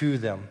to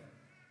them.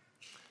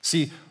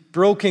 See,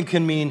 broken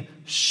can mean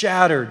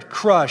shattered,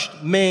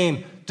 crushed,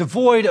 maimed,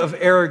 devoid of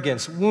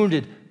arrogance,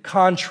 wounded,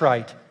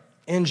 contrite,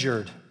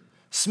 injured,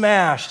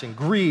 smashed and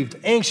grieved,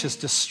 anxious,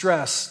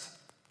 distressed,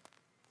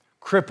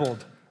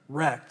 crippled,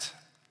 wrecked,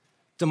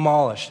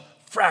 demolished,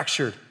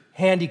 fractured,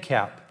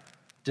 handicapped,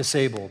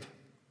 disabled.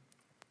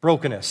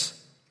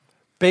 Brokenness.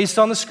 Based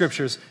on the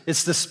scriptures,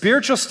 it's the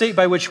spiritual state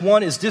by which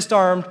one is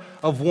disarmed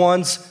of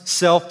one's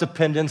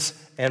self-dependence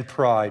and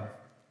pride,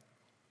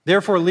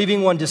 therefore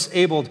leaving one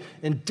disabled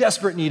in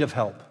desperate need of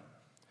help,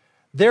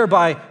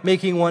 thereby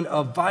making one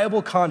a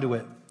viable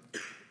conduit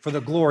for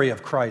the glory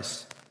of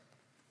Christ.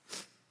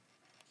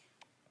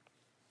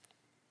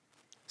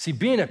 See,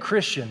 being a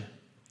Christian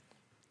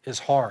is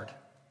hard.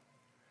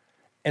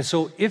 And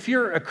so if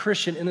you're a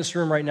Christian in this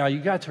room right now, you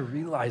got to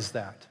realize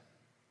that.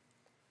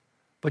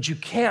 But you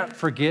can't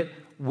forget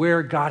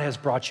where God has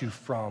brought you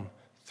from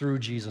through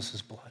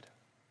Jesus' blood.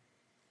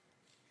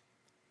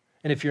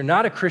 And if you're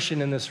not a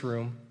Christian in this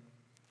room,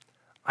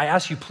 I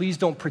ask you, please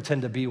don't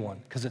pretend to be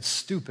one, because it's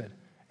stupid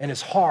and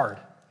it's hard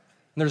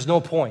and there's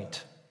no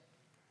point.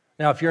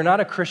 Now, if you're not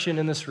a Christian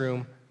in this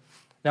room,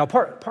 now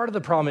part of the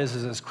problem is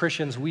as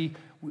Christians, we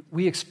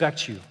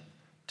expect you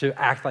to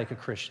act like a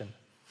Christian.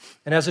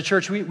 And as a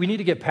church, we need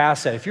to get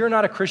past that. If you're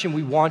not a Christian,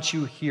 we want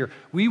you here.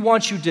 We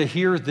want you to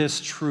hear this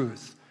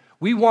truth.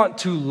 We want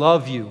to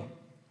love you.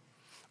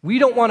 We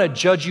don't want to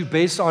judge you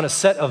based on a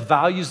set of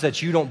values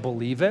that you don't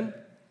believe in.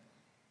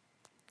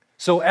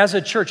 So as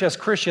a church, as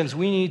Christians,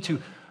 we need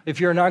to, if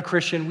you're a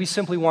non-Christian, we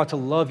simply want to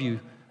love you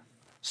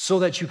so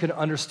that you can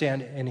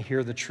understand and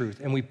hear the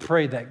truth. And we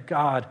pray that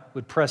God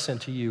would press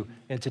into you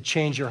and to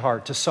change your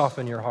heart, to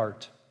soften your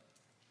heart.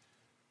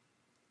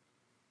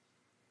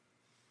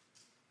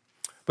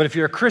 But if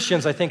you're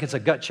Christians, I think it's a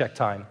gut check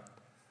time.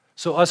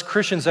 So us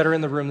Christians that are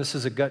in the room, this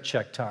is a gut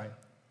check time.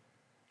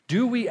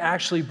 Do we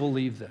actually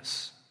believe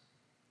this?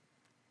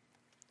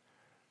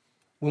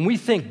 When we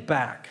think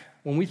back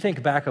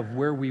of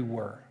where we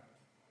were,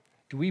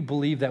 do we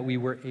believe that we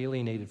were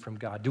alienated from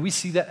God? Do we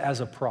see that as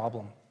a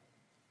problem?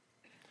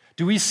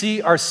 Do we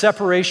see our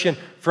separation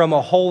from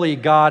a holy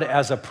God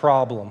as a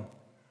problem?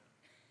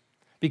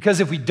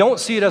 Because if we don't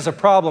see it as a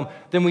problem,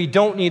 then we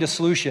don't need a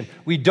solution.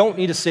 We don't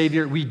need a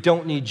Savior. We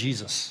don't need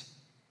Jesus.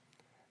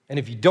 And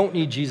if you don't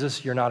need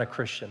Jesus, you're not a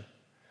Christian.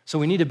 So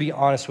we need to be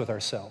honest with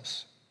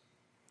ourselves.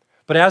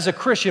 But as a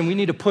Christian, we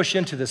need to push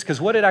into this,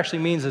 because what it actually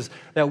means is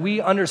that we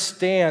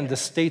understand the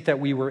state that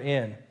we were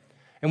in.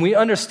 And we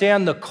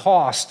understand the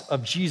cost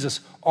of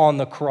Jesus on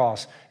the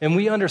cross. And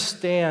we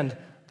understand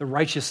the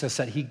righteousness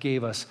that he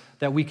gave us,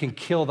 that we can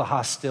kill the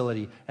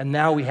hostility. And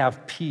now we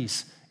have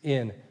peace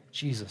in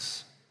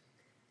Jesus.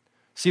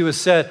 See, it was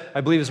said,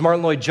 I believe it was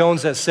Martin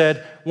Lloyd-Jones that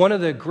said, one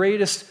of the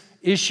greatest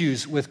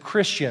issues with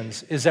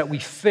Christians is that we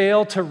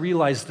fail to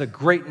realize the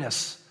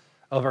greatness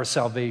of our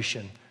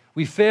salvation.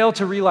 We fail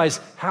to realize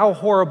how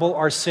horrible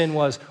our sin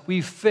was.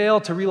 We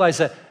fail to realize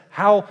that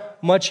how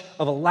much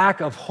of a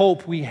lack of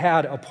hope we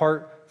had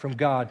apart from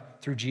God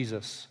through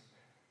Jesus.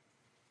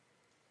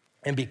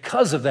 And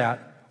because of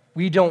that,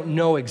 we don't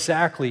know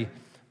exactly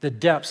the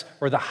depths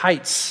or the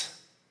heights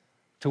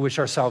to which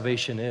our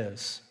salvation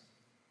is.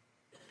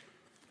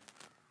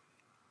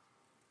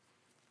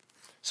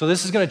 So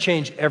this is going to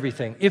change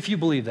everything, if you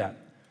believe that.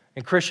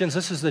 And Christians,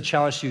 this is the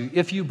challenge to you.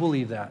 If you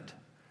believe that,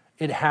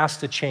 it has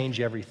to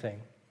change everything.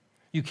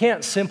 You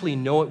can't simply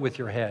know it with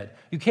your head.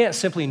 You can't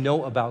simply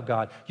know about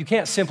God. You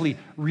can't simply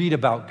read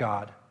about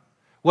God.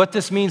 What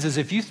this means is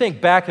if you think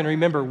back and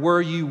remember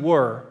where you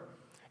were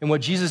and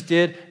what Jesus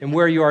did and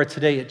where you are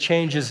today, it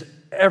changes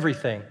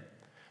everything.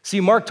 See,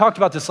 Mark talked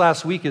about this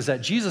last week, is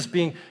that Jesus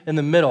being in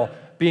the middle,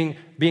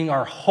 being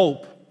our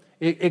hope,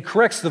 it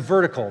corrects the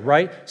vertical,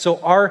 right? So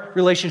our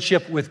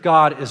relationship with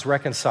God is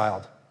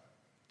reconciled.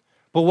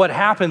 But what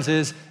happens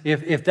is,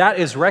 if that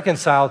is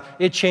reconciled,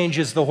 it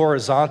changes the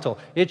horizontal.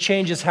 It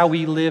changes how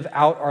we live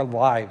out our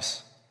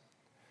lives.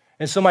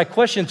 And so my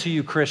question to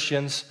you,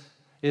 Christians,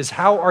 is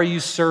how are you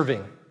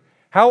serving?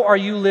 How are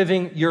you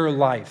living your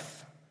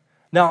life?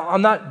 Now,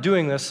 I'm not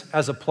doing this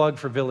as a plug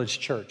for Village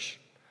Church.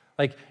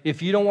 Like,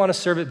 if you don't want to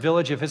serve at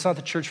Village, if it's not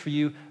the church for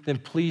you, then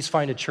please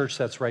find a church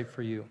that's right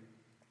for you.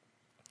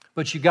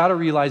 But you got to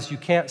realize you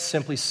can't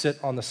simply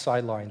sit on the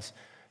sidelines.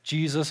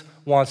 Jesus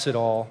wants it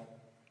all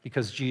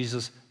because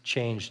Jesus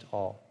changed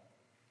all.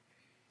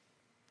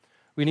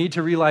 We need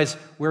to realize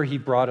where he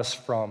brought us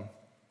from.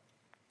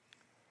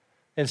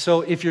 And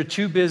so if you're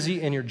too busy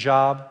in your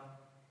job,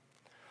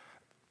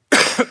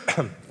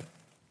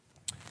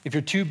 if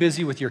you're too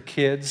busy with your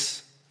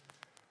kids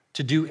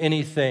to do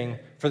anything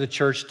for the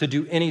church, to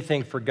do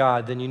anything for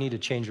God, then you need to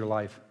change your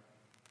life.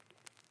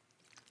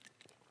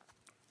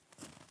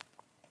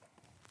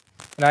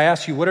 And I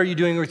ask you, what are you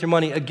doing with your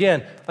money?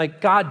 Again,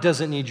 like God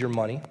doesn't need your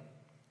money.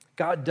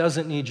 God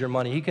doesn't need your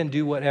money. He can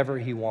do whatever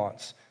he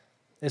wants.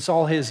 It's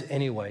all his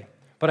anyway.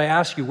 But I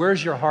ask you,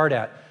 where's your heart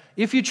at?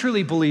 If you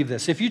truly believe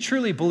this, if you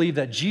truly believe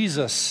that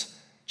Jesus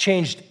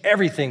changed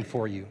everything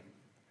for you,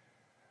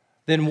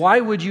 then why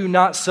would you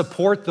not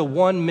support the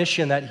one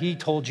mission that he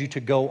told you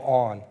to go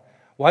on?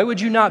 Why would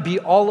you not be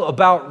all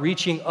about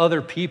reaching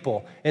other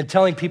people and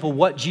telling people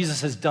what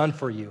Jesus has done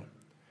for you?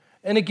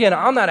 And again,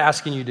 I'm not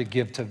asking you to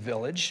give to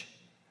Village,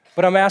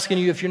 but I'm asking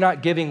you, if you're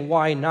not giving,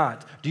 why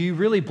not? Do you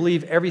really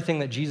believe everything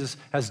that Jesus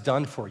has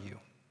done for you?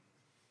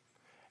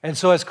 And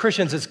so as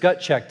Christians, it's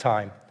gut check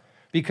time,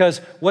 because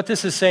what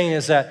this is saying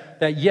is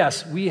that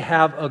yes, we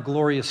have a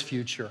glorious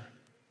future,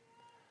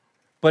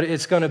 but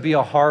it's going to be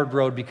a hard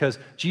road, because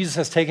Jesus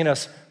has taken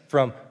us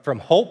from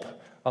hope,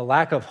 a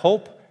lack of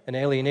hope, and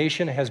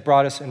alienation, has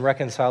brought us and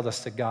reconciled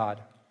us to God.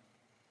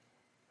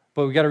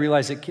 But we've got to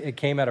realize it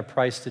came at a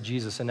price to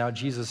Jesus, and now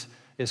Jesus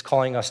is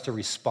calling us to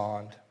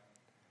respond.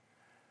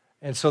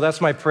 And so that's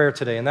my prayer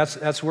today, and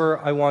that's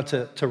where I want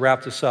to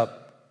wrap this up.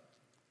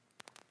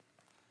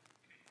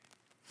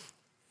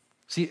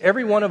 See,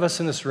 every one of us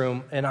in this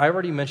room, and I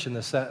already mentioned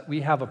this, that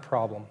we have a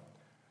problem,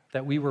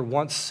 that we were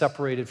once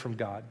separated from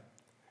God.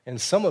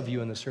 And some of you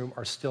in this room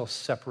are still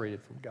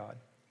separated from God.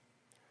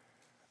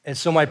 And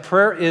so my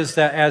prayer is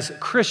that as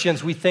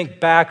Christians, we think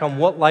back on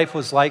what life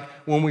was like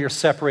when we were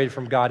separated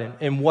from God,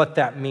 and what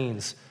that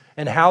means,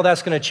 and how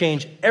that's going to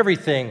change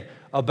everything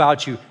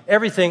about you,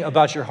 everything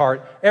about your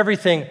heart,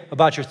 everything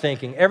about your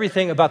thinking,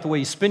 everything about the way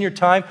you spend your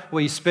time, the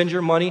way you spend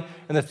your money,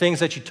 and the things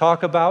that you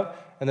talk about,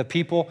 and the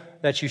people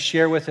that you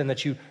share with and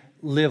that you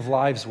live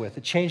lives with.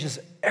 It changes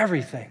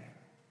everything.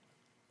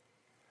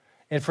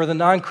 And for the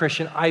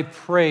non-Christian, I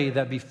pray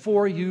that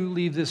before you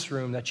leave this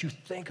room, that you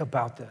think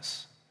about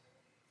this.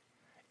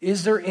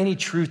 Is there any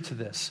truth to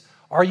this?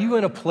 Are you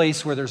in a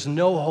place where there's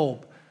no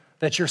hope,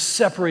 that you're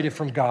separated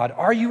from God?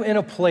 Are you in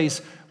a place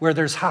where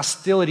there's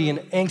hostility and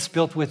angst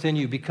built within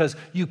you because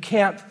you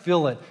can't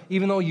feel it,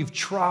 even though you've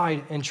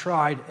tried and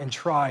tried and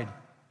tried?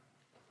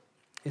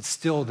 It's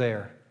still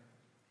there.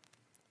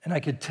 And I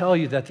could tell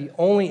you that the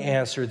only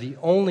answer, the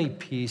only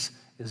peace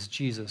is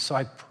Jesus. So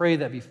I pray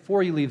that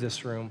before you leave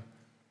this room,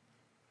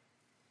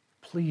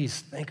 please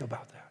think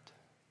about that.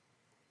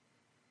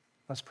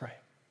 Let's pray.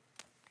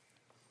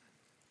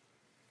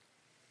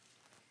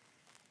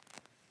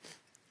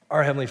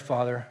 Our Heavenly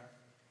Father,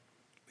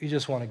 we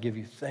just want to give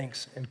you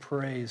thanks and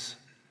praise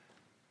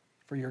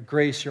for your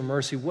grace, your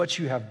mercy, what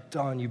you have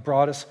done. You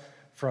brought us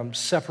from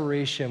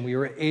separation. We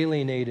were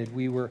alienated.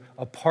 We were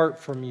apart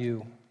from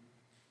you.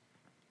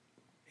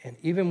 And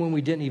even when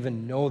we didn't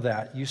even know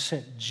that, you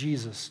sent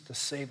Jesus to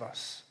save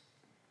us.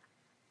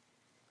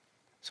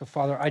 So,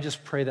 Father, I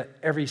just pray that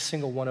every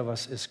single one of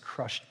us is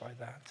crushed by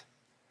that.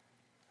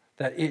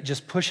 That it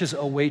just pushes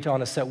a weight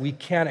on us that we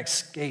can't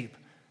escape.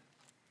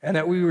 And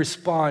that we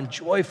respond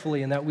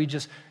joyfully, and that we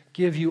just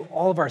give you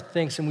all of our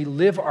thanks, and we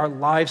live our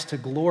lives to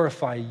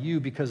glorify you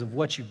because of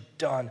what you've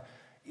done,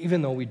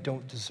 even though we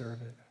don't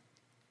deserve it.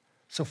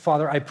 So,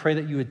 Father, I pray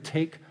that you would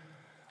take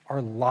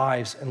our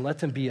lives and let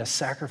them be a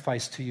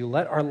sacrifice to you.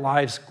 Let our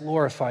lives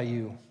glorify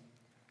you.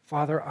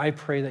 Father, I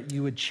pray that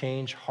you would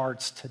change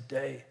hearts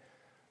today,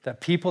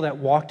 that people that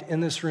walked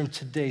in this room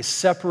today,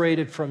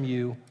 separated from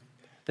you,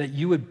 that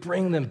you would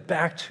bring them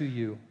back to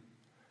you.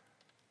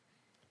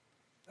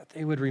 That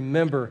they would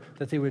remember,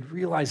 that they would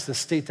realize the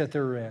state that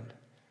they're in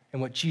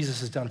and what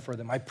Jesus has done for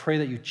them. I pray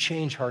that you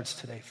change hearts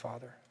today,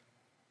 Father.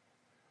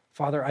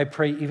 Father, I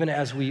pray even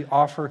as we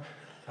offer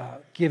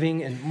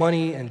giving and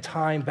money and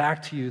time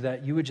back to you,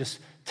 that you would just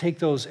take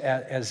those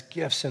as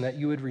gifts, and that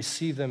you would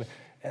receive them.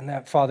 And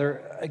that,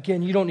 Father,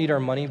 again, you don't need our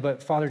money,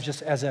 but Father,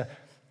 just as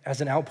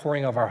an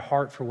outpouring of our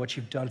heart for what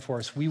you've done for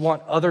us, we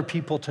want other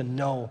people to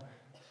know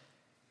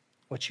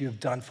what you have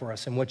done for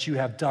us and what you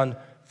have done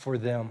for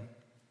them.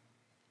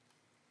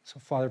 So,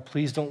 Father,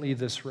 please don't leave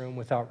this room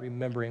without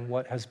remembering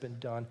what has been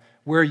done,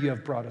 where you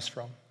have brought us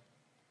from.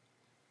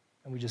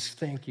 And we just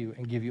thank you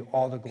and give you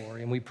all the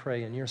glory. And we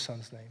pray in your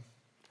Son's name.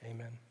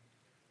 Amen.